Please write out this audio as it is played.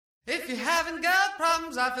If you haven't got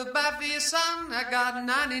problems, I feel bad for your son. I got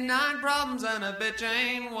 99 problems and a bitch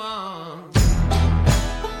ain't one.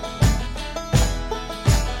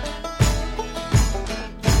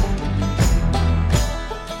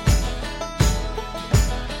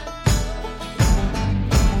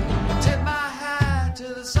 Tip my hat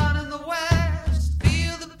to the sun in the west.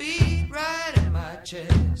 Feel the beat right in my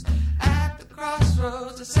chest. At the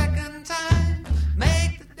crossroads a second time.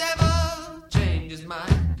 Make the devil change his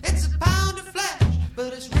mind. It's a pound of flesh,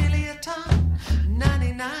 but it's really a ton.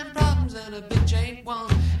 99 problems and a bitch ain't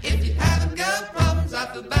one. If you haven't got problems,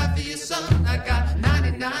 I feel bad for your son. I got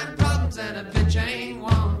 99 problems and a bitch ain't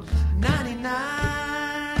one.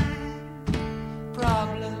 99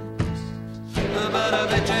 problems, but a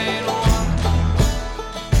bitch ain't one.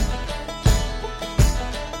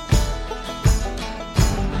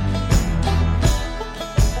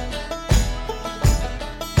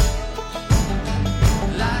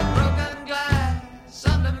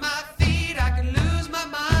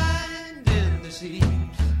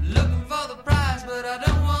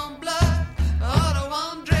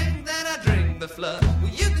 Flood.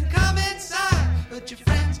 Well, you can come inside, but your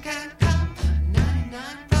friends can't come. 99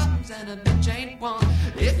 problems and a bitch ain't one.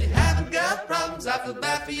 If you haven't got problems, I feel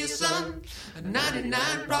bad for your son.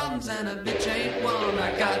 99 problems and a bitch ain't one.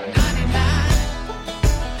 I got 99.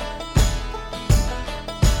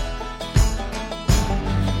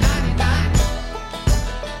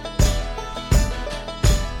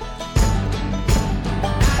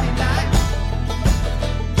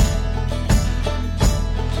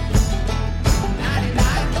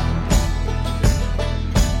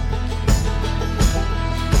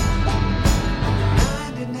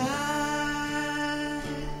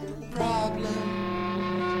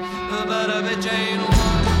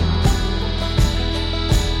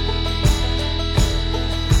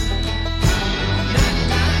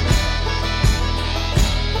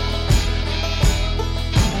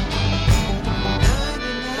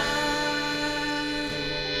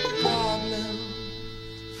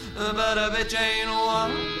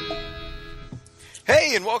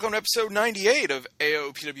 Hey, and welcome to episode 98 of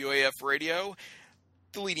AOPWAF Radio,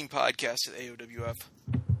 the leading podcast of the AOWF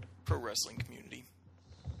pro wrestling community.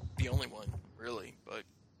 The only one, really, but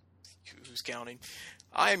who's counting?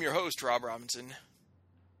 I am your host, Rob Robinson.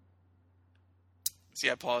 See,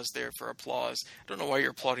 I paused there for applause. I don't know why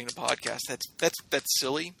you're applauding a podcast. That's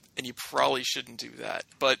silly, and you probably shouldn't do that.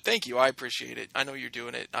 But thank you, I appreciate it. I know you're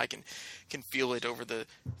doing it. I can feel it over the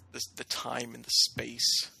time and the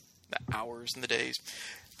space, the hours and the days,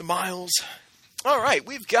 the miles. All right,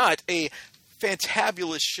 we've got a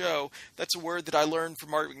fantabulous show. That's a word that I learned from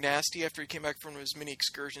Mark McNasty after he came back from his mini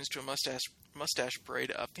excursions to a mustache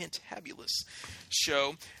parade. A fantabulous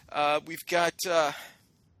show. We've got, I'm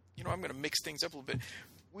going to mix things up a little bit.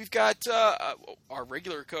 We've got our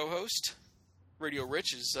regular co-host, Radio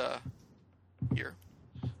Rich, is here.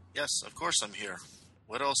 Yes, of course I'm here.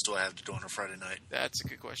 What else do I have to do on a Friday night? That's a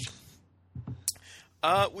good question.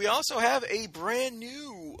 We also have a brand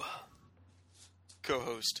new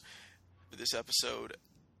co-host for this episode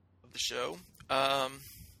of the show. I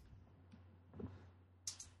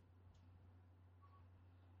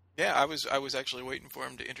was actually waiting for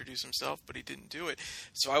him to introduce himself, but he didn't do it.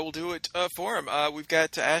 So I will do it for him. We've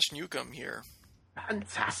got Ash Newcomb here.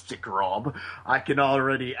 Fantastic, Rob. I can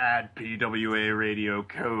already add PWA Radio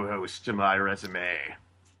co-host to my resume.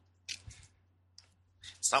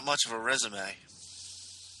 It's not much of a resume.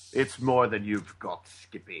 It's more than you've got,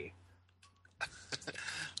 Skippy.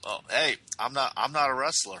 Well, hey, I'm not a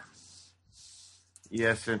wrestler.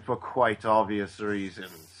 Yes, and for quite obvious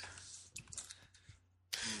reasons.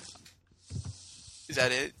 Is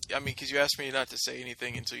that it? I mean, because you asked me not to say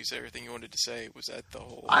anything until you said everything you wanted to say. Was that the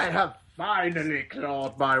whole... I have finally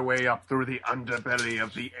clawed my way up through the underbelly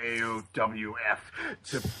of the AOWF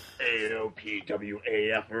to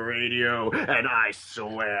AOPWAF Radio, and I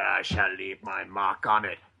swear I shall leave my mark on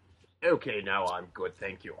it. Okay, now I'm good,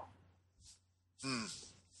 thank you.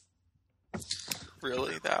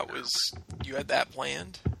 Really? You had that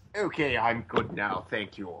planned? Okay, I'm good now,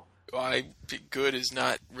 thank you. Good is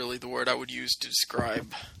not really the word I would use to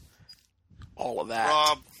describe all of that.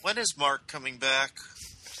 Rob, when is Mark coming back?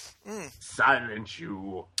 Silence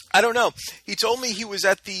you. I don't know. He told me he was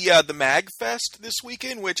at the MagFest this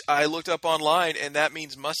weekend, which I looked up online, and that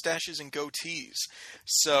means mustaches and goatees.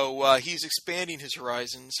 So he's expanding his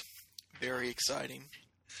horizons. Very exciting.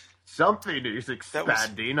 Something is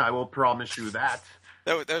expanding, I will promise you that.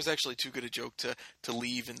 That was actually too good a joke to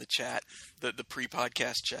leave in the chat, the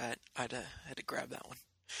pre-podcast chat. I had to grab that one.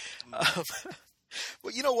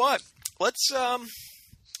 Well, you know what? Let's. I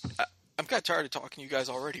I'm kind of tired of talking to you guys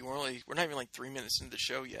already. We're not even like 3 minutes into the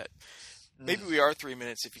show yet. Maybe we are 3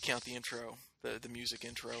 minutes if you count the intro, the music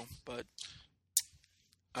intro, but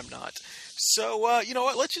I'm not. So, you know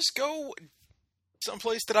what? Let's just go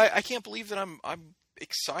someplace that I can't believe that I'm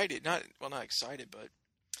excited. Not excited, but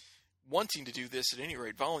wanting to do this at any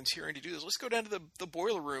rate, volunteering to do this. Let's go down to the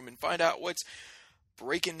boiler room and find out what's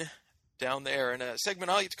breaking down there. And a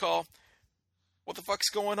segment I like to call What the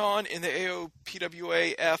Fuck's Going On in the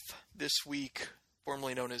AOPWAF this week,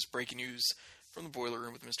 formerly known as Breaking News from the Boiler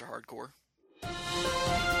Room with Mr. Hardcore.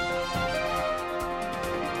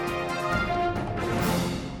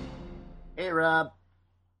 Hey, Rob.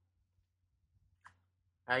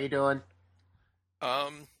 How you doing?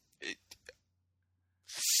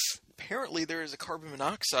 Apparently there is a carbon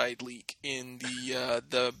monoxide leak in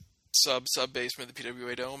the sub basement of the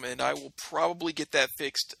PWA Dome, and I will probably get that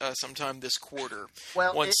fixed sometime this quarter.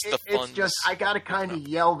 Well, once the funds. It's just I got to kind of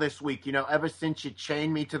yell this week. You know, ever since you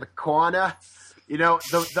chained me to the corner, you know,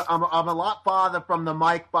 I'm a lot farther from the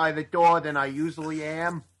mic by the door than I usually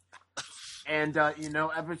am. And, you know,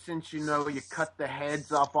 ever since, you know, you cut the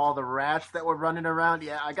heads off all the rats that were running around,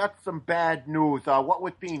 yeah, I got some bad news. What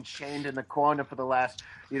with being chained in the corner for the last,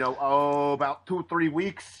 you know, about 2-3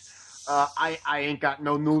 weeks, I ain't got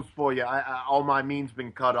no news for you. All my means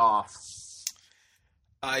been cut off.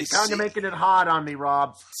 You're kind of making it hard on me,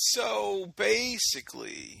 Rob. So,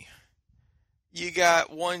 basically, you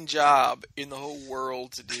got one job in the whole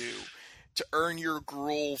world to do, to earn your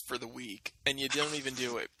gruel for the week, and you don't even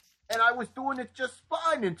do it. And I was doing it just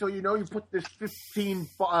fine until, you know, you put this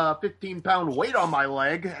 15-pound weight on my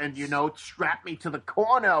leg and, you know, strap me to the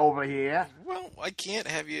corner over here. Well, I can't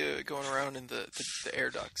have you going around in the air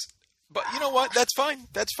ducts. But you know what? That's fine.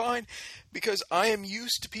 That's fine. Because I am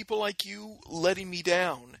used to people like you letting me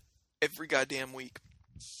down every goddamn week.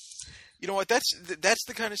 You know what? That's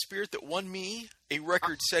the kind of spirit that won me a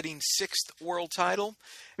record-setting 6th world title.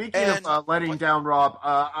 Speaking of letting down, Rob,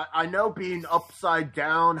 I know being upside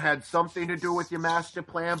down had something to do with your master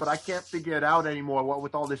plan, but I can't figure it out anymore. What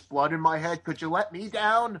with all this blood in my head, could you let me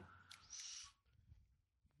down?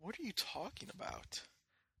 What are you talking about?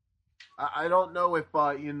 I don't know if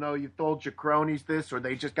you know, you told your cronies this or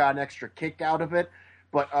they just got an extra kick out of it.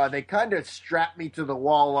 But they kind of strapped me to the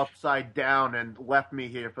wall upside down and left me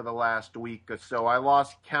here for the last week or so. I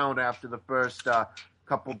lost count after the first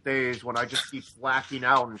couple days when I just keep slacking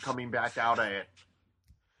out and coming back out of it.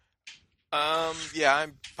 Yeah,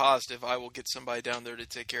 I'm positive I will get somebody down there to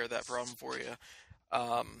take care of that problem for you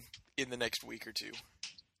in the next week or two.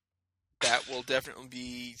 That will definitely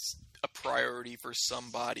be a priority for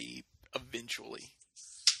somebody eventually.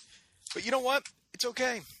 But you know what? It's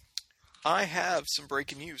okay. I have some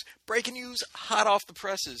breaking news. Breaking news, hot off the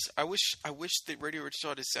presses. I wish that Radio Rich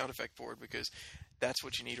had his sound effect for it, because that's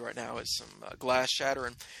what you need right now is some glass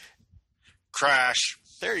shattering. Crash.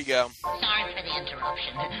 There you go. Sorry for the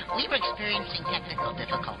interruption. We were experiencing technical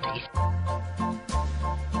difficulties.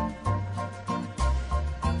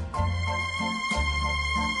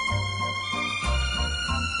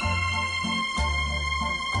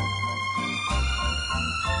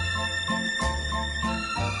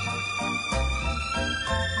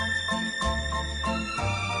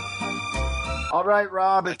 All right,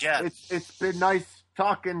 Rob. Again. It's been nice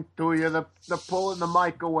talking to you. The pulling the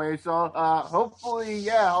mic away. So hopefully,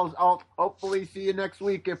 yeah, I'll hopefully see you next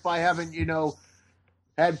week if I haven't, you know,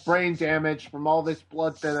 had brain damage from all this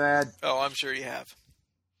blood that I had. Oh, I'm sure you have.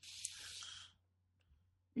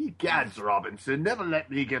 Egads, Robinson, never let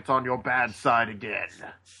me get on your bad side again.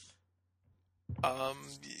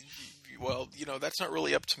 Well, you know, that's not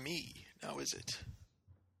really up to me now, is it?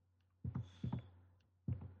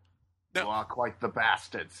 No. You are quite the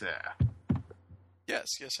bastard, sir. Yes,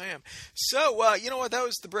 I am. So, you know what? That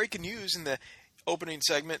was the breaking news in the opening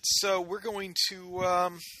segment. So we're going to,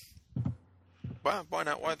 why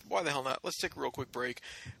not? Why the hell not? Let's take a real quick break.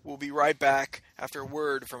 We'll be right back after a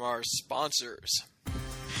word from our sponsors.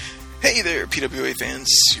 Hey there, PWA fans.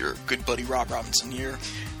 Your good buddy Rob Robinson here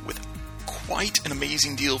with quite an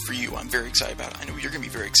amazing deal for you. I'm very excited about it. I know you're going to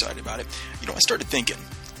be very excited about it. You know, I started thinking,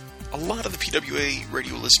 a lot of the PWA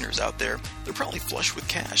radio listeners out there, they're probably flush with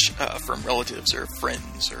cash from relatives or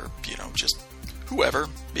friends or, you know, just whoever.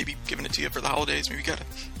 Maybe giving it to you for the holidays. Maybe you got a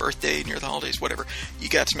birthday near the holidays, whatever. You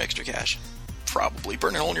got some extra cash. Probably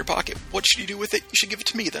burn a hole in your pocket. What should you do with it? You should give it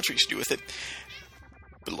to me. That's what you should do with it.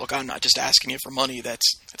 But look, I'm not just asking you for money. That's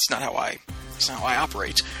not how I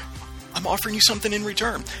operate. I'm offering you something in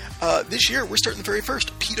return. This year, we're starting the very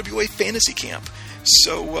first PWA Fantasy Camp.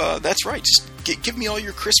 So that's right. Just give me all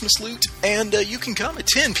your Christmas loot, and you can come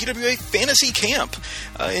attend PWA Fantasy Camp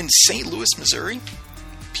in St. Louis, Missouri.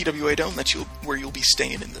 PWA Dome. That's where you'll be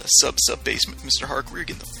staying in the sub basement, Mr. Hardcore. You're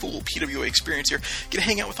getting the full PWA experience here. Get to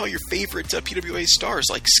hang out with all your favorite PWA stars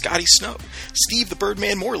like Scotty Snow, Steve the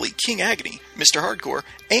Birdman Morley, King Agony, Mr. Hardcore,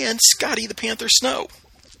 and Scotty the Panther Snow.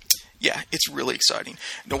 Yeah, it's really exciting.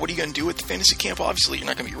 Now, what are you going to do at the fantasy camp? Obviously, you're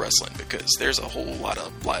not going to be wrestling because there's a whole lot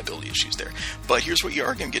of liability issues there. But here's what you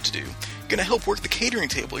are going to get to do. You're going to help work the catering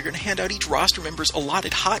table. You're going to hand out each roster member's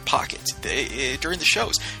allotted Hot Pockets during the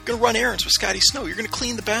shows. You're going to run errands with Scotty Snow. You're going to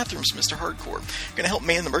clean the bathrooms, Mr. Hardcore. You're going to help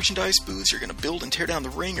man the merchandise booths. You're going to build and tear down the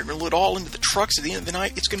ring. You're going to load all into the trucks at the end of the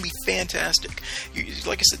night. It's going to be fantastic.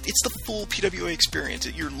 Like I said, it's the full PWA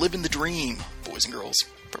experience. You're living the dream, boys and girls.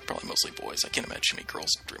 Probably mostly boys. I can't imagine many girls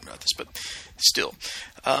dreaming about this, but still.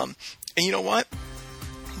 And you know what?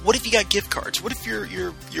 What if you got gift cards? What if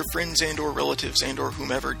your friends and or relatives and or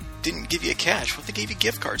whomever didn't give you cash? What if they gave you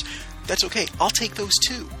gift cards? That's okay. I'll take those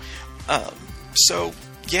too. So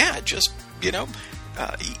yeah, just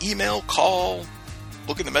email, call,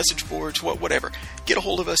 look in the message boards, whatever. Get a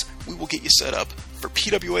hold of us. We will get you set up for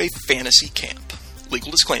PWA Fantasy Camp. Legal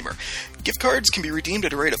disclaimer. Gift cards can be redeemed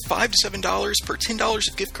at a rate of $5 to $7 per $10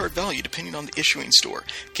 of gift card value, depending on the issuing store.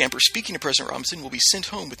 Campers speaking to President Robinson will be sent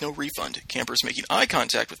home with no refund. Campers making eye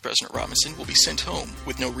contact with President Robinson will be sent home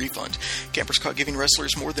with no refund. Campers caught giving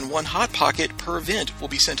wrestlers more than one Hot Pocket per event will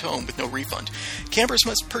be sent home with no refund. Campers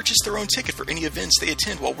must purchase their own ticket for any events they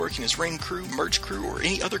attend while working as ring crew, merch crew, or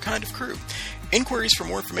any other kind of crew. Inquiries for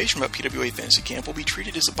more information about PWA Fantasy Camp will be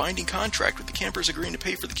treated as a binding contract, with the campers agreeing to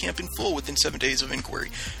pay for the camp in full within 7 days of inquiry.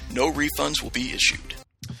 No refunds will be issued.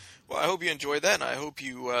 Well, I hope you enjoyed that, and I hope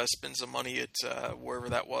you spend some money at wherever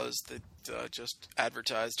that was that just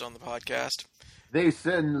advertised on the podcast. They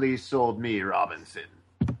certainly sold me Robinson.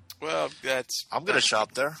 Well, I'm going to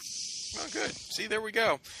shop there. Oh, good. See, there we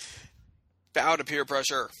go. Bow to peer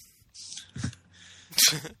pressure.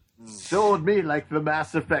 Sold me like the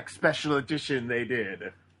Mass Effect Special Edition they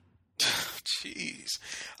did. Jeez.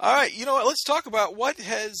 All right, you know what? Let's talk about what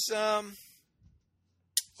has.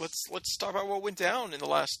 Let's talk about what went down in the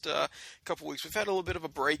last couple weeks. We've had a little bit of a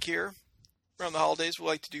break here around the holidays. We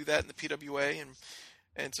like to do that in the PWA,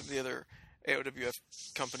 and some of the other AOWF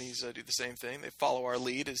companies do the same thing. They follow our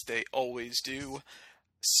lead, as they always do.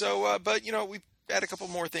 So, but we've had a couple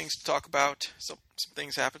more things to talk about. Some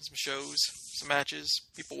things happened, some shows, some matches.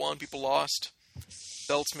 People won, people lost.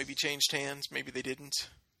 Belts maybe changed hands, maybe they didn't.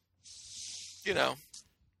 Wrestling.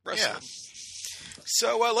 Yeah.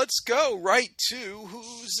 So let's go right to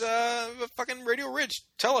who's fucking Radio Ridge.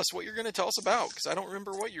 Tell us what you're going to tell us about, because I don't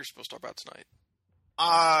remember what you're supposed to talk about tonight.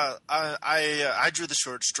 I drew the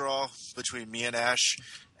short straw between me and Ash,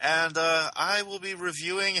 and I will be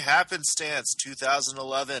reviewing Happenstance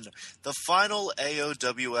 2011, the final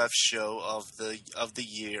AOWF show of the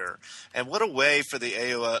year. And what a way for the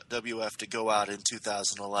AOWF to go out in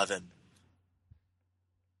 2011.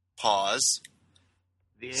 Pause.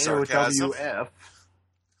 The Sarcasm. AOWF.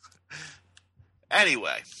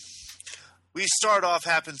 Anyway, we start off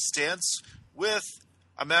Happenstance with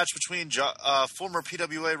a match between former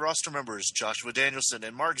PWA roster members Joshua Danielson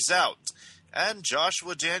and Mark Zout. And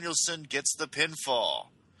Joshua Danielson gets the pinfall.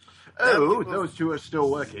 Oh, those two are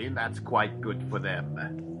still working. That's quite good for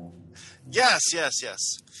them. Yes.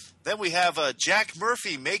 Then we have Jack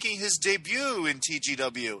Murphy making his debut in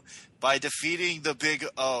TGW by defeating the Big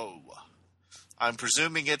O. I'm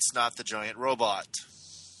presuming it's not the giant robot.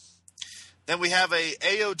 Then we have a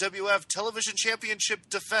AOWF Television Championship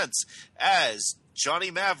defense as Johnny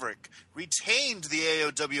Maverick retained the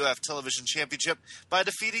AOWF Television Championship by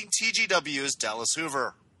defeating TGW's Dallas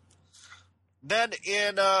Hoover. Then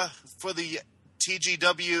for the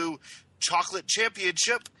TGW Chocolate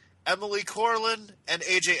Championship, Emily Corlin and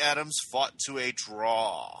AJ Adams fought to a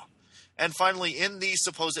draw. And finally, in the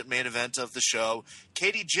supposed main event of the show,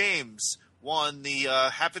 Katie James won the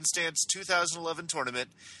Happenstance 2011 tournament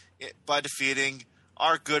by defeating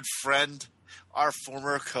our good friend, our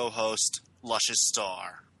former co-host, Luscious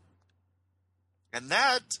Star. And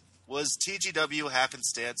that was TGW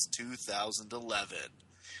Happenstance 2011.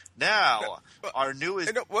 Now, our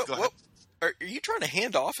newest... Are you trying to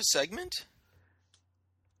hand off a segment?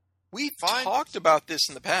 We've talked about this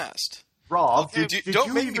in the past. Rob,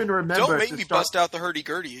 Don't make me bust out the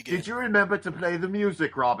hurdy-gurdy again. Did you remember to play the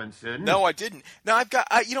music, Robinson? No, I didn't. Now, I've got...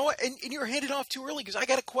 you know what? And you're handing off too early, because I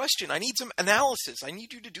got a question. I need some analysis. I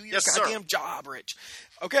need you to do your goddamn job, Rich.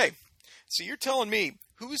 Okay, so you're telling me,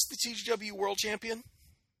 who is the TGW World Champion?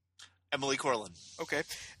 Emily Corlin. Okay.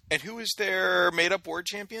 And who is their made-up World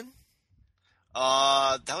Champion?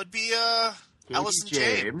 That would be Allison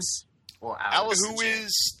James. Or Allison James. Who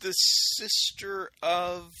is the sister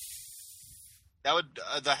of... That would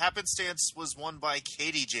the happenstance was won by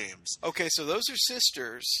Katie James. Okay, so those are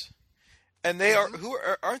sisters, and they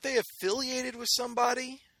aren't they affiliated with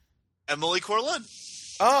somebody? Emily Corlin.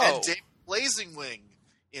 Oh, And Dave Blazingwing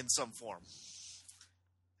in some form.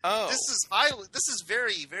 oh, This is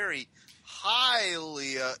very, very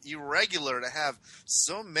highly irregular to have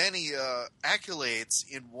so many accolades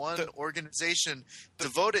in one organization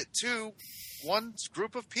devoted to one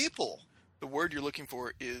group of people. the word you're looking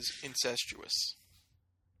for is incestuous.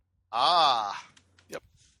 Ah.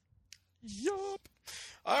 Yup.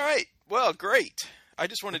 All right. Well, great. I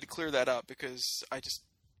just wanted to clear that up because I just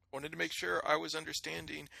wanted to make sure I was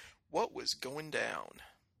understanding what was going down.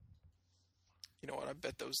 You know what? I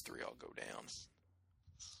bet those three all go down.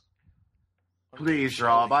 Please, Okay,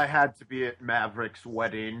 Rob, Shelley. I had to be at Maverick's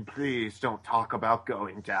wedding. Please don't talk about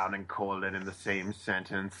going down and Corlin in the same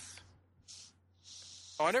sentence.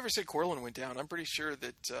 Oh, I never said Corlin went down. I'm pretty sure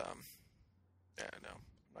that. Yeah, no,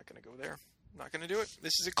 I'm not going to go there. I'm not going to do it.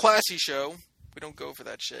 This is a classy show. We don't go for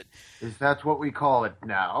that shit. Is that what we call it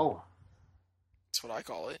now? That's what I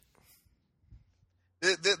call it.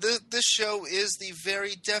 This show is the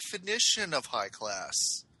very definition of high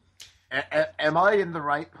class. Am I in the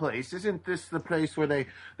right place? Isn't this the place where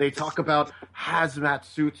they talk about hazmat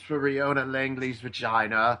suits for Riona Langley's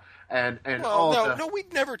vagina and all Well, the... no, we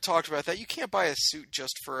never talked about that. You can't buy a suit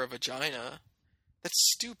just for a vagina.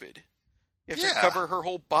 That's stupid. You have to Yeah. cover her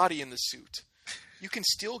whole body in the suit. You can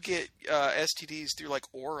still get STDs through like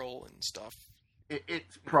oral and stuff.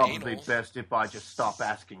 It's probably Anal. best if I just stop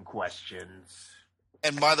asking questions.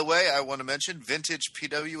 And by the way, I want to mention vintage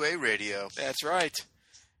PWA radio. That's right.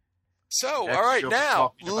 So, Next, all right, you'll be now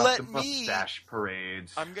talking about let the me. mustache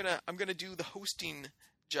parades. I'm gonna do the hosting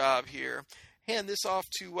job here. Hand this off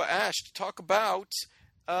to Ash to talk about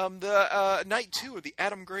the night 2 of the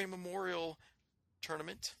Adam Gray Memorial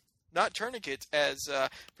Tournament. Not tourniquet, as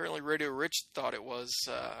apparently Radio Rich thought it was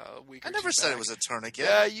a week or I never two said back. it was a tourniquet.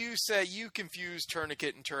 Yeah, you said you confused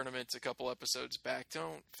tourniquet and tournament a couple episodes back.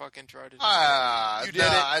 Don't fucking try to do that. Ah, You did nah,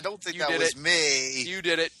 it. I don't think You that did was it. me. You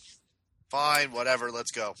did it. Fine, whatever.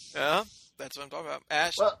 Let's go. That's what I'm talking about.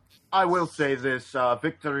 Ash, Well, I will say this,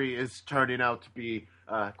 Victory is turning out to be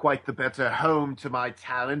quite the better home to my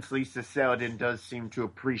talents. Lisa Selden does seem to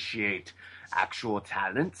appreciate actual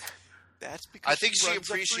talent. that's because I think she runs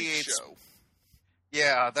a freak appreciates- show.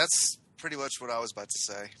 Yeah, that's pretty much what I was about to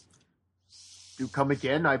say. Do come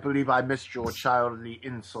again? I believe I missed your childly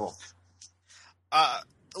insult.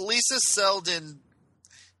 Lisa Selden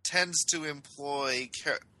tends to employ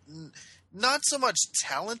not so much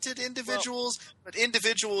talented individuals, but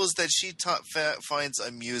individuals that she finds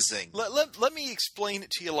amusing. Let me explain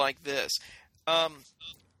it to you like this.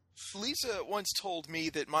 Lisa once told me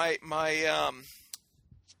that my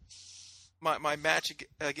match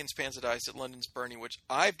against Panzerdice at London's Burning, which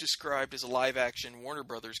I've described as a live-action Warner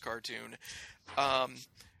Brothers cartoon,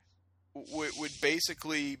 would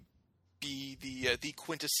basically be the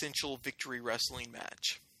quintessential Victory Wrestling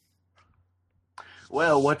match.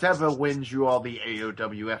 Well, whatever wins you all the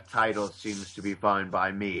AOWF titles seems to be fine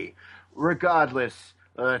by me. Regardless,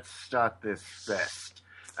 let's start this fest.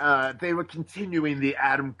 They were continuing the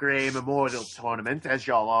Adam Gray Memorial Tournament, as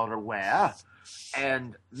y'all are aware,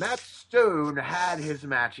 and Matt Stone had his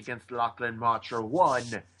match against Lachlan Marcher won.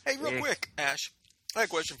 Hey, real quick, Ash, I have a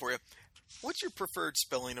question for you. What's your preferred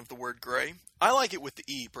spelling of the word gray? I like it with the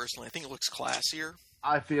E, personally. I think it looks classier.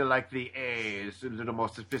 I feel like the A is a little more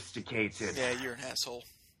sophisticated. Yeah, you're an asshole.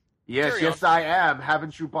 Yes, Carry yes, I am.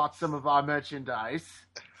 Haven't you bought some of our merchandise?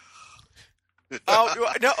 Oh,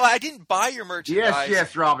 no, I didn't buy your merchandise. Yes,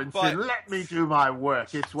 yes, Robinson. but- Let me do my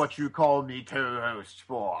work. It's what you call me co-host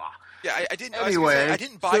for. Yeah, I didn't. Anyway, I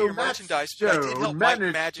didn't buy so your Matt merchandise, but I did Stone help Mike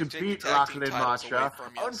managed Magic to take beat the tag team Lachlan titles away Marcher.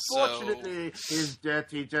 from you. Unfortunately, his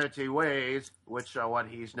dirty, dirty ways, which are what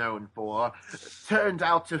he's known for, turned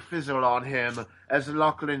out to fizzle on him as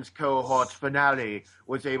Lachlan's cohort finale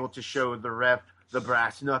was able to show the ref the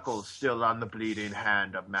brass knuckles still on the bleeding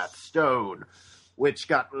hand of Matt Stone, which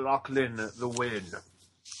got Lachlan the win.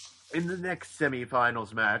 In the next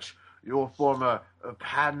semifinals match, your former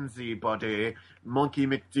pansy buddy, Monkey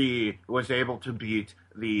McD, was able to beat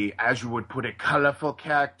the, as you would put it, colorful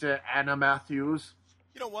character Anna Matthews.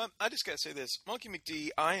 You know what? I just gotta say this, Monkey McD.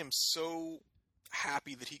 I am so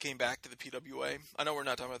happy that he came back to the PWA. I know we're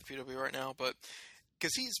not talking about the PWA right now, but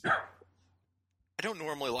because he's. I don't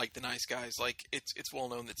normally like the nice guys. Like it's well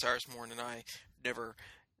known that Cyrus Morn and I never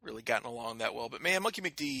really gotten along that well. But man, Monkey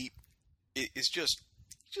McD is just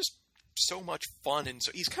so much fun, and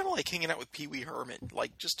so he's kind of like hanging out with Pee Wee Herman,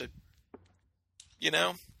 like just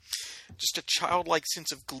just a childlike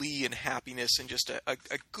sense of glee and happiness, and just a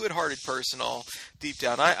good-hearted person all deep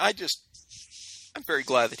down. I'm very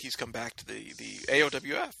glad that he's come back to the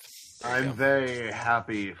AOWF. I'm very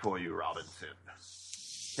happy for you, Robinson.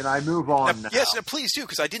 Can I move on now? Yes, please do,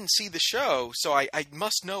 because I didn't see the show, so I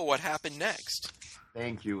must know what happened next.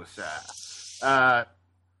 Thank you, sir.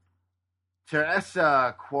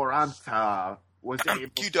 Teresa Quaranta was able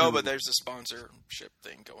Qdoba, to... there's a sponsorship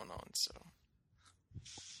thing going on, so...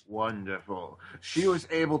 Wonderful. She was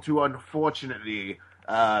able to, unfortunately,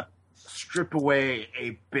 strip away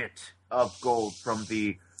a bit of gold from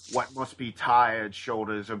the what must be tired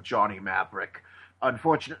shoulders of Johnny Maverick.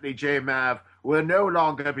 Unfortunately, J-Mav will no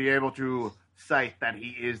longer be able to cite that he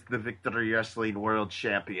is the Victory Wrestling World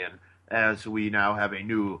Champion, as we now have a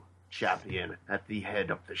new champion at the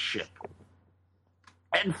head of the ship.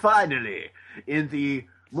 And finally, in the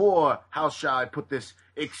more, how shall I put this,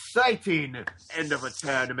 exciting end of a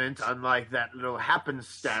tournament, unlike that little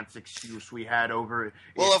happenstance excuse we had over...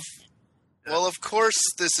 Well, of course,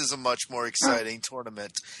 this is a much more exciting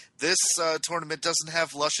tournament. This tournament doesn't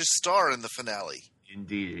have Luscious Star in the finale.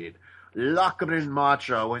 Indeed. Lachlan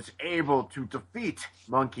Matra was able to defeat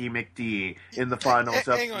Monkey McD in the finals.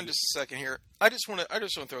 Hang on just a second here. I just want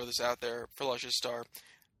to throw this out there for Luscious Star.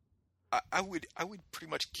 I would pretty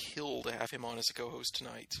much kill to have him on as a co-host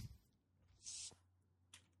tonight.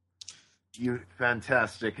 You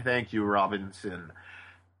fantastic. Thank you, Robinson.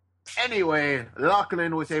 Anyway,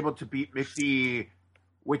 Lachlan was able to beat McD,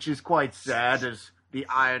 which is quite sad, as the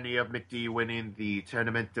irony of McD winning the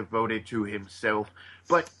tournament devoted to himself.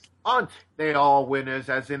 But aren't they all winners,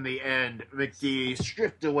 as in the end, McD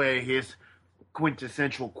stripped away his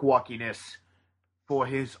quintessential quirkiness for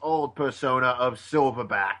his old persona of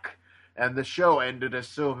Silverback. And the show ended as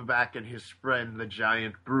Silverback and his friend, the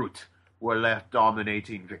Giant Brute, were left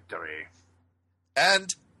dominating victory.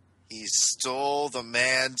 And he stole the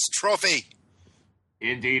man's trophy.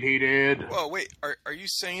 Indeed he did. Whoa, wait, are you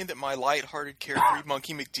saying that my light-hearted, carefree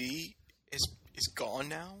Monkey McD is gone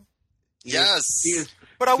now? Yes. He is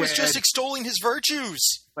But I was dead. just extolling his virtues.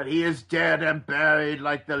 But he is dead and buried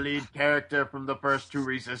like the lead character from the first two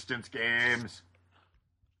Resistance games.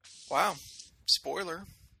 Wow. Spoiler.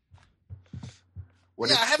 When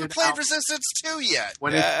I it's haven't been played out- Resistance 2 yet.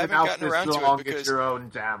 When Yeah, I it's haven't been out gotten this around to it long, because- it's your own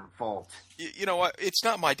damn fault. You know what? It's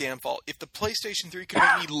not my damn fault. If the PlayStation 3 could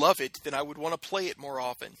make me love it, then I would want to play it more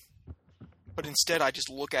often. But instead, I just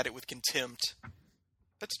look at it with contempt.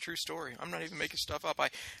 That's a true story. I'm not even making stuff up.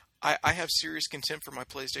 I have serious contempt for my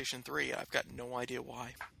PlayStation 3. I've got no idea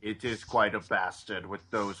why. It is quite a bastard with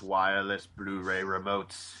those wireless Blu-ray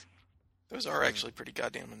remotes. Those are actually pretty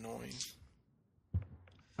goddamn annoying.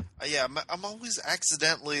 Yeah, I'm always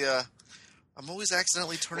accidentally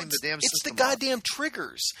turning the damn It's the system goddamn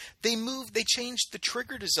triggers. They changed the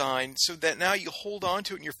trigger design so that now you hold on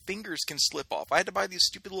to it and your fingers can slip off. I had to buy these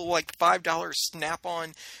stupid little like $5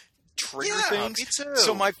 snap-on trigger things. Me too.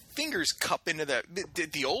 So my fingers cup into the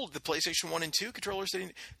PlayStation 1 and 2 controllers.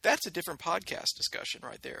 That's a different podcast discussion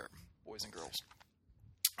right there, boys and girls.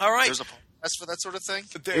 All right. There's a podcast for that sort of thing?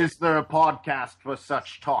 Is there a podcast for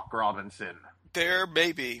such talk, Robinson? There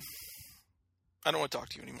may be. I don't want to talk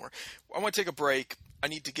to you anymore. I want to take a break. I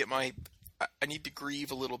need to grieve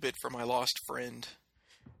a little bit for my lost friend.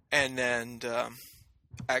 And then,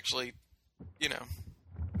 actually,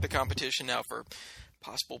 the competition now for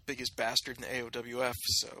possible biggest bastard in the AOWF.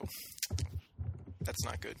 So, that's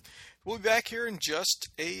not good. We'll be back here in just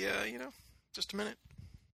just a minute.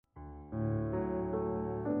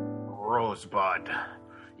 Rosebud.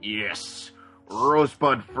 Yes,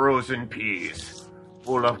 Rosebud frozen peas.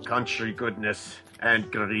 Full of country goodness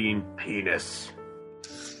and green penis.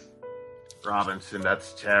 Robinson,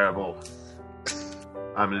 that's terrible.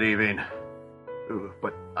 I'm leaving. Ooh,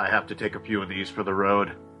 but I have to take a few of these for the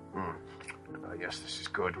road. Yes, this is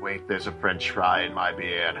good. Wait, there's a French fry in my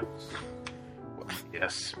beard.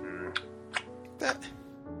 Yes. That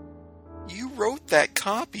you wrote that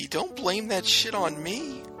copy. Don't blame that shit on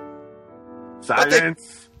me.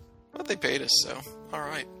 Silence! But they paid us, so all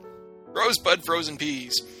right. Rosebud frozen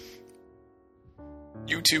peas.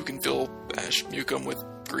 You too can fill Ash Newcomb with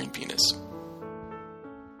green penis.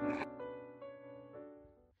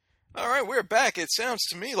 Alright, we're back. It sounds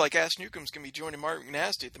to me like Ash Newcomb's going to be joining Mark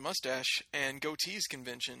McNasty at the Mustache and Goatees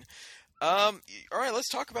convention. Alright, let's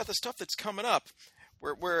talk about the stuff that's coming up.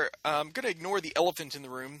 We're going to ignore the elephant in the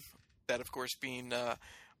room, that of course being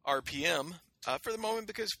RPM, for the moment,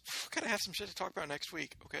 because we've got to have some shit to talk about next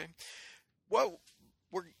week, okay? What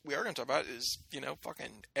we are going to talk about is,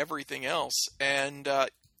 fucking everything else. And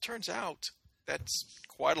turns out that's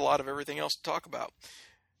quite a lot of everything else to talk about.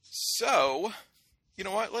 So, you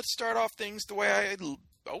know what? Let's start off things the way I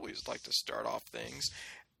always like to start off things.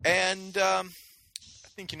 And I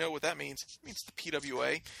think you know what that means. It means the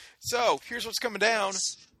PWA. So here's what's coming down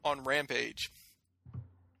on Rampage.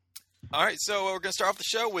 All right, so we're going to start off the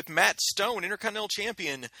show with Matt Stone, Intercontinental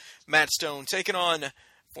Champion. Matt Stone taking on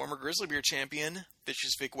former Grizzly Bear Champion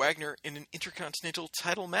Vicious Vic Wagner in an Intercontinental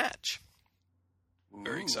title match.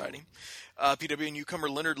 Very exciting. PWA newcomer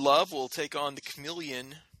Leonard Love will take on the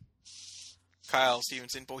Chameleon Kyle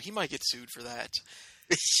Stevenson. Boy, he might get sued for that.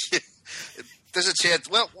 There's a chance.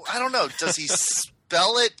 Well, I don't know. Does he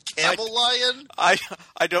spell it Camel Lion? I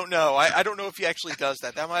don't know. I don't know if he actually does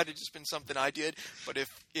that. That might have just been something I did. But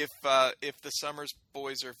if the Summers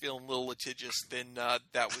boys are feeling a little litigious, then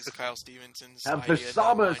that was Kyle Stevenson's Have idea. the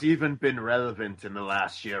Summers even been relevant in the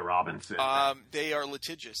last year, Robinson? They are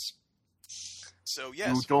litigious. So,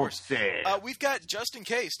 yes, you don't say. We've got Justin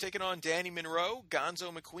Case taking on Danny Monroe,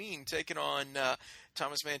 Gonzo McQueen taking on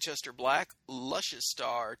Thomas Manchester Black, Luscious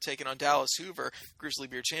Star taking on Dallas Hoover, Grizzly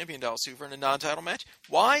Bear champion Dallas Hoover in a non-title match.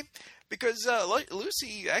 Why? Because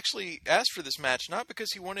Lucy actually asked for this match, not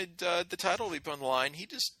because he wanted the title to be put on the line. He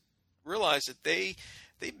just realized that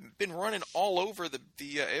they've been running all over the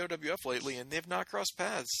AOWF lately, and they've not crossed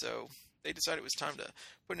paths. So they decided it was time to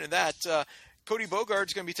put into that. Cody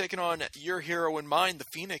Bogart's going to be taking on Your Hero and Mine, the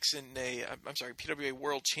Phoenix, PWA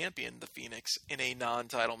World Champion, the Phoenix, in a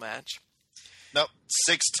non-title match. No,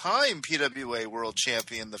 6-time PWA World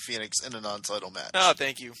Champion, the Phoenix, in a non-title match. Oh,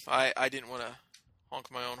 thank you. I didn't want to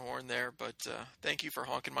honk my own horn there, but thank you for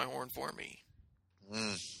honking my horn for me.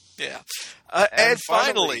 Yeah. And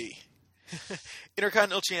finally,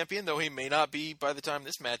 Intercontinental Champion, though he may not be by the time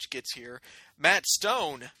this match gets here, Matt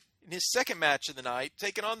Stone, in his second match of the night,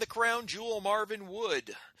 taking on the Crown Jewel Marvin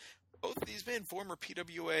Wood. Both of these men, former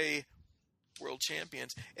PWA World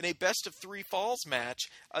Champions, in a best of 3 falls match.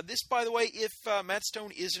 This, by the way, if Matt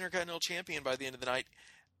Stone is Intercontinental Champion by the end of the night,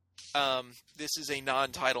 this is a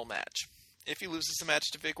non-title match. If he loses the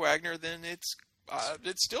match to Vic Wagner, then it's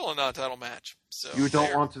still a non-title match. So you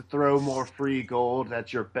don't want to throw more free gold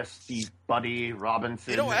at your bestie buddy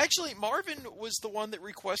Robinson? You know, actually, Marvin was the one that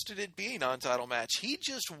requested it be a non-title match. He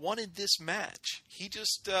just wanted this match. He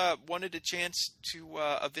just wanted a chance to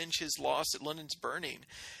avenge his loss at London's Burning.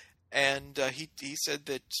 And he said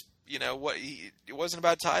that, you know, it wasn't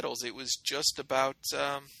about titles. It was just about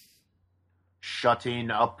shutting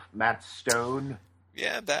up Matt Stone.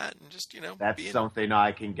 Yeah, that, and just, you know, that's something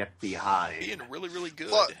I can get behind. Being really, really good.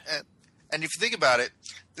 Well, and if you think about it,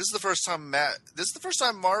 this is the first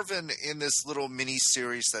time Marvin, in this little mini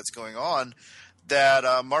series that's going on, that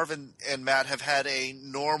Marvin and Matt have had a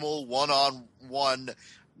normal one-on-one,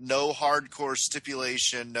 no hardcore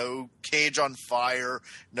stipulation, no cage on fire,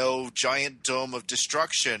 no giant dome of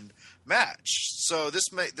destruction match. So this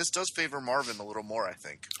does favor Marvin a little more, I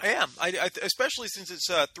think. I am, especially since it's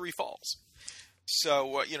 3 falls.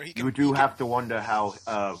 So you know, you do have to wonder how,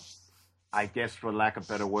 I guess for lack of a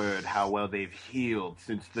better word, how well they've healed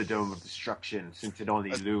since the Dome of Destruction, since it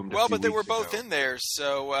only loomed. Well, but they were both in there,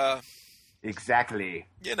 so exactly.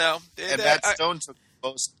 You know, and Matt Stone took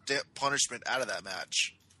most punishment out of that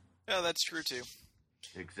match. Yeah, that's true too.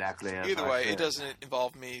 Exactly. Either way, it doesn't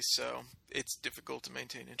involve me, so it's difficult to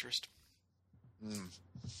maintain interest.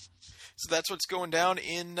 So that's what's going down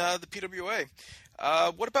in the PWA.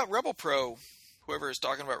 What about Rebel Pro? Whoever is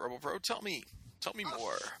talking about Rebel Pro, tell me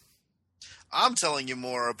more. I'm telling you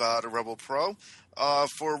more about a Rebel Pro.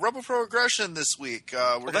 For Rebel Pro Aggression this week,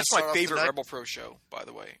 we're that's my favorite Rebel Pro show, by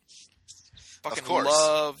the way. Fucking of course.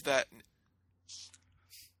 Love that.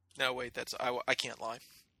 No, wait, I can't lie.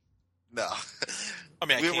 No. I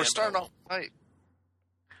mean, we're starting off tonight.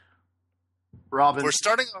 Robin, we're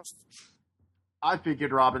starting off. I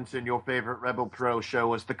figured, Robinson, your favorite Rebel Pro show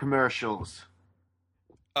was the commercials.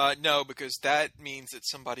 No, because that means that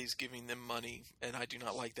somebody's giving them money, and I do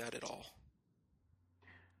not like that at all.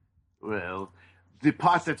 Well, the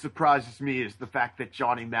part that surprises me is the fact that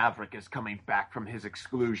Johnny Maverick is coming back from his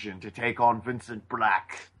exclusion to take on Vincent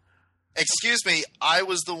Black. Excuse me, I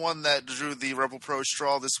was the one that drew the Rebel Pro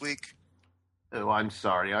straw this week. Oh, I'm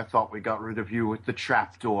sorry. I thought we got rid of you with the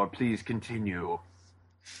trapdoor. Please continue.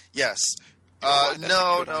 Yes.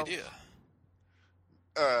 No. Idea.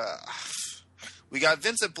 We got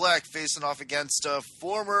Vincent Black facing off against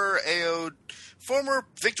former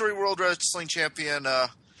Victory World Wrestling Champion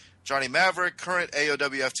Johnny Maverick, current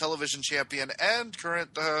AOWF Television Champion, and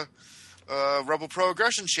current Rebel Pro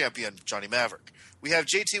Aggression Champion Johnny Maverick. We have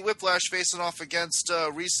JT Whiplash facing off against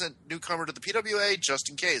recent newcomer to the PWA,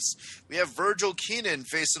 Justin Case. We have Virgil Keenan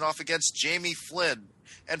facing off against Jamie Flynn.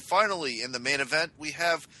 And finally, in the main event, we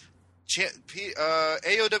have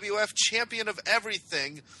AOWF Champion of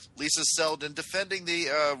Everything, Lisa Selden, defending the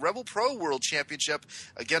Rebel Pro World Championship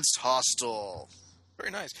against Hostile.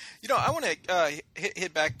 Very nice. I want to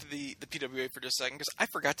hit back to the PWA for just a second because I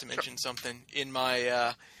forgot to mention something in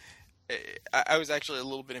my. I was actually a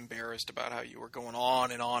little bit embarrassed about how you were going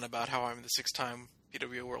on and on about how I'm the 6-time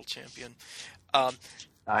PWA World Champion.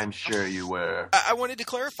 I'm sure you were. I wanted to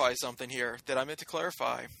clarify something here that I meant to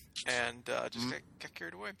clarify, and just got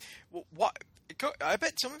carried away. Well, I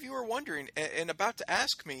bet some of you are wondering and about to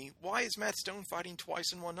ask me, why is Matt Stone fighting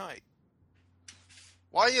twice in one night?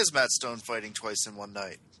 Why is Matt Stone fighting twice in one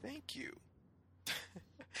night? Thank you.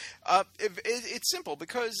 It's simple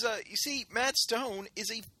because, you see, Matt Stone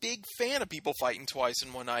is a big fan of people fighting twice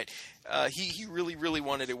in one night. He really, really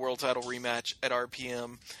wanted a world title rematch at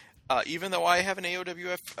RPM. Even though I have an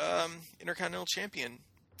AOWF Intercontinental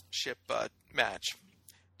Championship match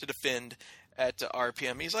to defend at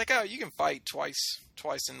RPM, he's like, "Oh, you can fight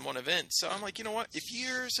twice in one event." So I'm like, you know what? If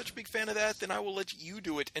you're such a big fan of that, then I will let you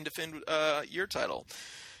do it and defend your title.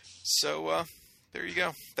 So there you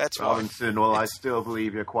go. That's why. Robinson, well, I still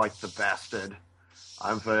believe you're quite the bastard.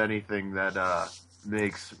 I'm for anything that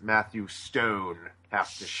makes Matthew Stone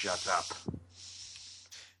have to shut up.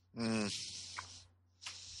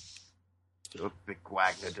 So if Vic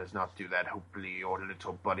Wagner does not do that, hopefully your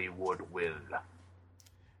little buddy Wood will.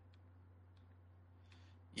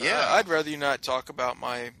 Yeah. I'd rather you not talk about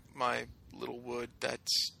my little Wood.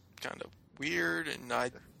 That's kind of weird, and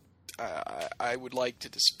I would like to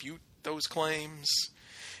dispute those claims.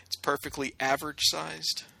 It's perfectly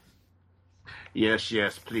average-sized. Yes,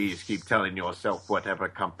 please keep telling yourself whatever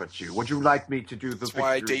comforts you. Would you like me to do the That's victory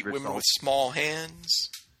why I date results? women with small hands.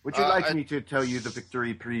 Would you like me to tell you the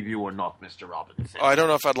victory preview or not, Mr. Robinson? I don't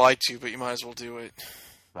know if I'd like to, but you might as well do it.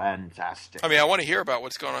 Fantastic. I mean, I want to hear about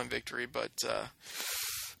what's going on in Victory, but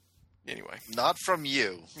anyway. Not from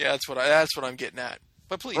you. Yeah, that's what I'm getting at.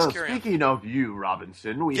 But please, carry on. Speaking of you,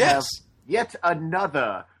 Robinson, we Yes. have yet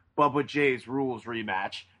another Bubba J's Rules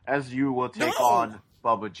rematch, as you will take on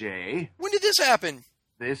Bubba J. When did this happen?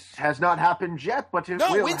 This has not happened yet, but it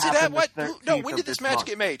will when did that? happen What? the 13th No, when of did this match month.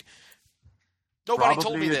 get made? Nobody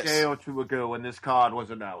told me Probably a this. day or two ago when this card was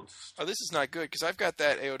announced. Oh, this is not good because I've got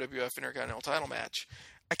that AOWF Intercontinental title match.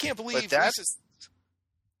 I can't believe But that's, this is...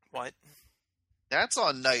 What? that's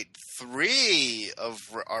on night 3 of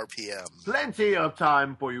RPM. Plenty of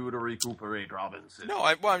time for you to recuperate, Robinson. No,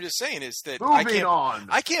 what I'm just saying is that Moving on.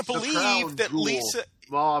 I can't The believe crown that jewel, Lisa...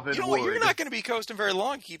 Marvin You know what? Wood. You're not going to be coasting very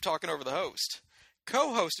long. You keep talking over the host.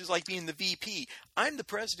 Co-host is like being the VP. I'm the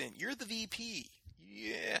president. You're the VP.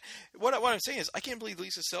 Yeah. What I'm saying is, I can't believe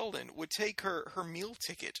Lisa Selden would take her meal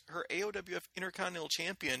ticket, her AOWF Intercontinental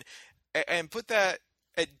Champion, and put that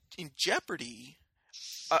in jeopardy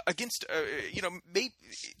against, maybe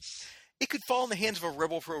it could fall in the hands of a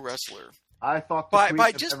Rebel Pro wrestler. I thought the By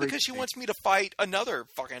queen just of because she everything- wants me to fight another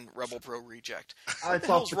fucking Rebel Pro reject. I What the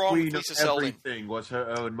thought hell's the wrong with queen of Lisa Selden? everything was her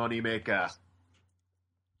own moneymaker.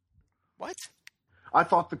 What? I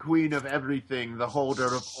thought the queen of everything, the holder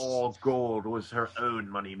of all gold, was her own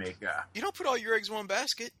moneymaker. You don't put all your eggs in one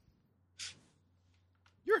basket.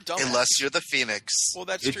 You're a dumbass. Unless you're the Phoenix. Well,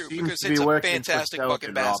 that's It true, seems because to be it's a working for fantastic Selden,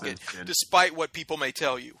 fucking basket, Robinson. despite what people may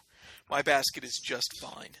tell you. My basket is just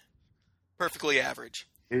fine. Perfectly average.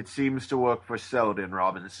 It seems to work for Selden,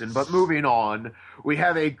 Robinson. But moving on, we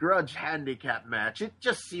have a grudge handicap match. It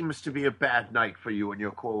just seems to be a bad night for you and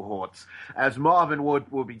your cohorts, as Marvin Wood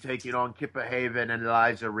will be taking on Kipper Haven and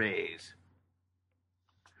Eliza Reyes.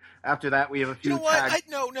 After that, we have a few You know what? tag...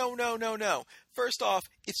 No. First off,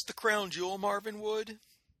 it's the crown jewel, Marvin Wood.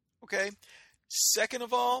 Okay? Second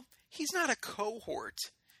of all, he's not a cohort.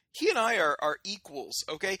 He and I are equals,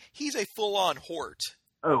 okay? He's a full-on hort.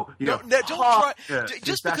 Oh, No, yeah. don't try. Yes,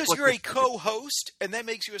 Just that's because what you're a this- co-host and that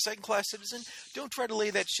makes you a second-class citizen, don't try to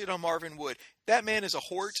lay that shit on Marvin Wood. That man is a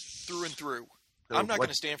hort through and through. So I'm not what- going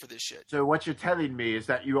to stand for this shit. So what you're telling me is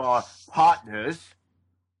that you are partners.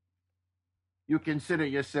 You consider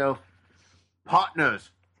yourself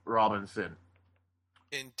partners, Robinson.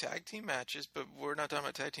 In tag team matches, but we're not talking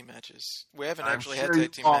about tag team matches. We haven't I'm actually sure had you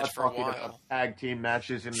tag team are match for a talking about while. tag team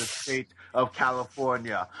matches in the state of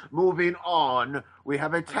California. Moving on, we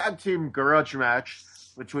have a tag team grudge match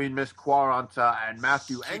between Miss Quaranta and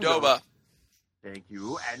Matthew Engel. Qdoba. Thank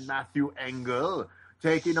you. And Matthew Engel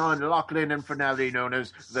taking on Lachlan and Finale, known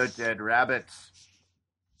as the Dead Rabbits.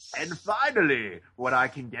 And finally, what I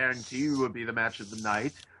can guarantee you will be the match of the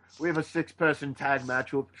night. We have a 6-person tag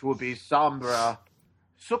match, which will be Sombra,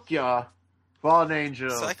 Sukya, Fallen Angel.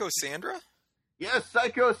 Psycho Sandra? Yes,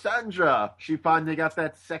 Psycho Sandra. She finally got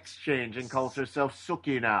that sex change and calls herself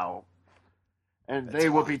Suki now. And That's they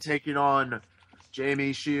will hot. be taking on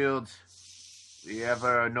Jamie Shields, the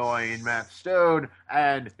ever-annoying Matt Stone,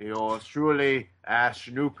 and yours truly, Ash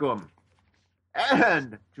Newcomb.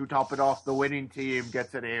 And to top it off, the winning team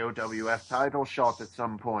gets an AOWF title shot at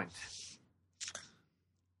some point.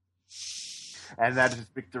 And that is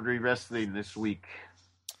Victory Wrestling this week.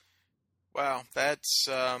 Wow, that's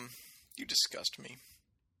you disgust me.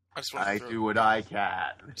 I do what I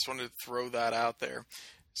can. Just wanted to throw that out there.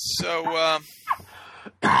 So, wow.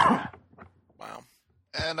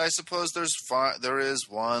 And I suppose there is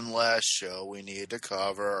one last show we need to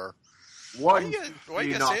cover. Why you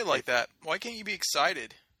gotta say it like that? Why can't you be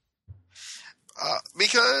excited?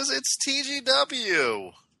 Because it's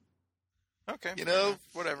TGW. Okay, You know,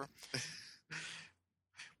 whatever.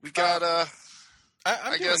 We've got I'm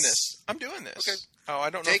I doing guess- this. I'm doing this. Okay. Oh, I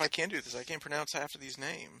don't know if I can do this. I can't pronounce half of these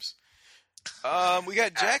names. We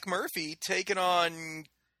got Jack Murphy taking on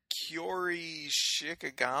Kyori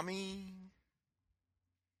Shikigami.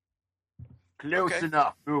 Close Okay.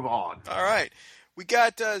 enough. Move on. All right. We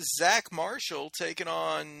got Zach Marshall taking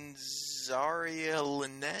on Zaria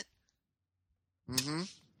Lynette. Mm-hmm.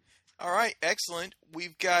 All right, excellent.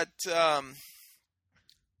 We've got the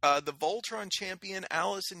Voltron champion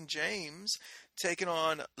Allison James taking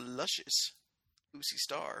on Luscious Lucy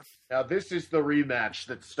Starr. Now, this is the rematch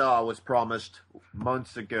that Starr was promised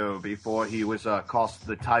months ago before he was cost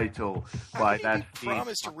the title by How that can you fiend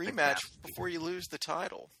promise a Fuck the rematch Cat. before you lose the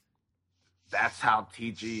title? That's how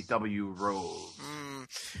TGW rolls.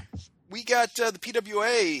 We got the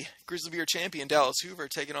PWA Grizzly Bear champion Dallas Hoover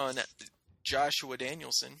taking on Joshua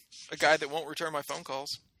Danielson, a guy that won't return my phone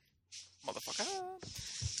calls. Motherfucker.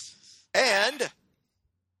 And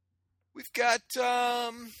we've got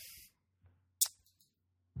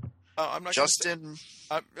I'm not Justin.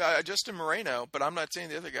 Justin Moreno, but I'm not saying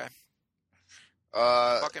the other guy.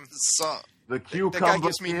 Fuck him. The That guy Cucumber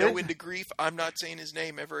gives me Kid? no end of grief. I'm not saying his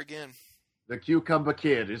name ever again. The Cucumber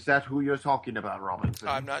Kid. Is that who you're talking about, Robinson?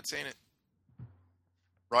 I'm not saying it.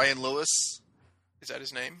 Ryan Lewis. Is that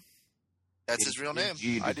his name? That's his real name.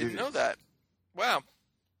 Indeed I it didn't is. know that. Wow.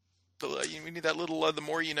 We need that little "the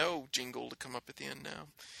more you know" jingle to come up at the end now.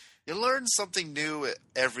 You learn something new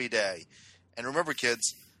every day. And remember,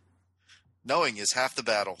 kids, knowing is half the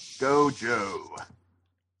battle. Go Joe.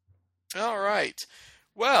 All right.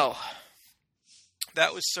 Well,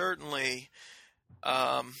 that was certainly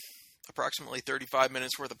approximately 35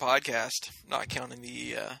 minutes worth of podcast, not counting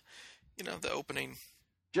the the opening.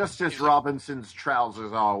 Just as Robinson's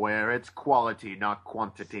trousers are wear, it's quality, not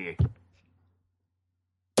quantity.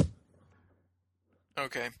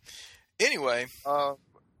 Okay. Anyway,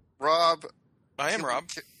 Rob. I am can- Rob.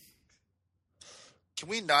 Can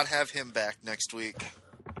we not have him back next week?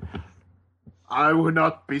 I will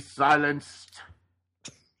not be silenced.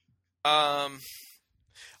 I'm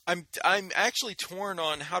actually torn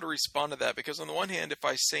on how to respond to that, because on the one hand, if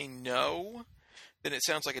I say no, then it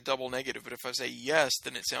sounds like a double negative, but if I say yes,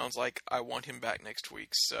 then it sounds like I want him back next week.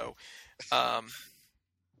 So, I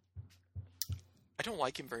don't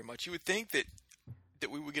like him very much. You would think that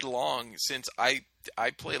we would get along, since I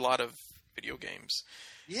play a lot of video games.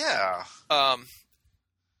 Yeah.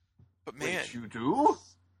 But man, Wait, you do?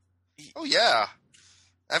 Oh, yeah.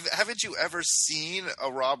 Haven't you ever seen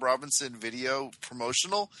a Rob Robinson video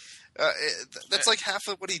promotional? That's like half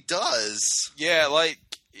of what he does. yeah, like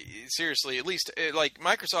seriously, at least like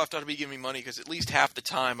Microsoft ought to be giving me money, because at least half the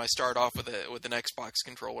time I start off with an Xbox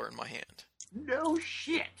controller in my hand. No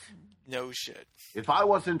shit. No shit. If I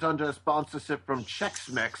wasn't under a sponsorship from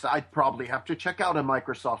Chex-Mex, I'd probably have to check out a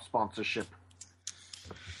Microsoft sponsorship.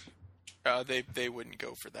 They wouldn't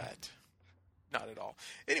go for that. Not at all.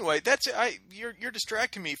 Anyway, you're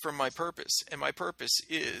distracting me from my purpose, and my purpose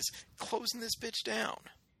is closing this bitch down,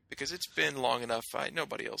 because it's been long enough.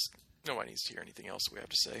 Nobody needs to hear anything else we have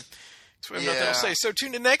to say. So we have nothing else to say. So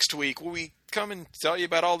tune in next week when we come and tell you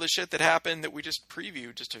about all the shit that happened that we just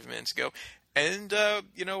previewed just a few minutes ago. And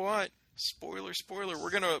you know what? Spoiler!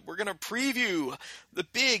 We're gonna preview the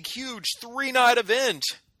big, huge 3-night event,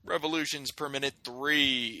 Revolutions Per Minute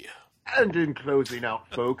 3. And in closing out,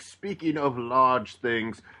 folks, speaking of large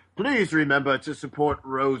things, please remember to support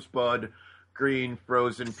Rosebud Green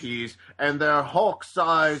Frozen Peas and their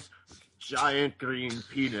Hulk-sized giant green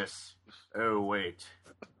penis. Oh, wait.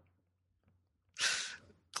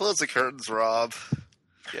 Close the curtains, Rob.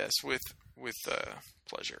 Yes, with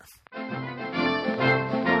pleasure.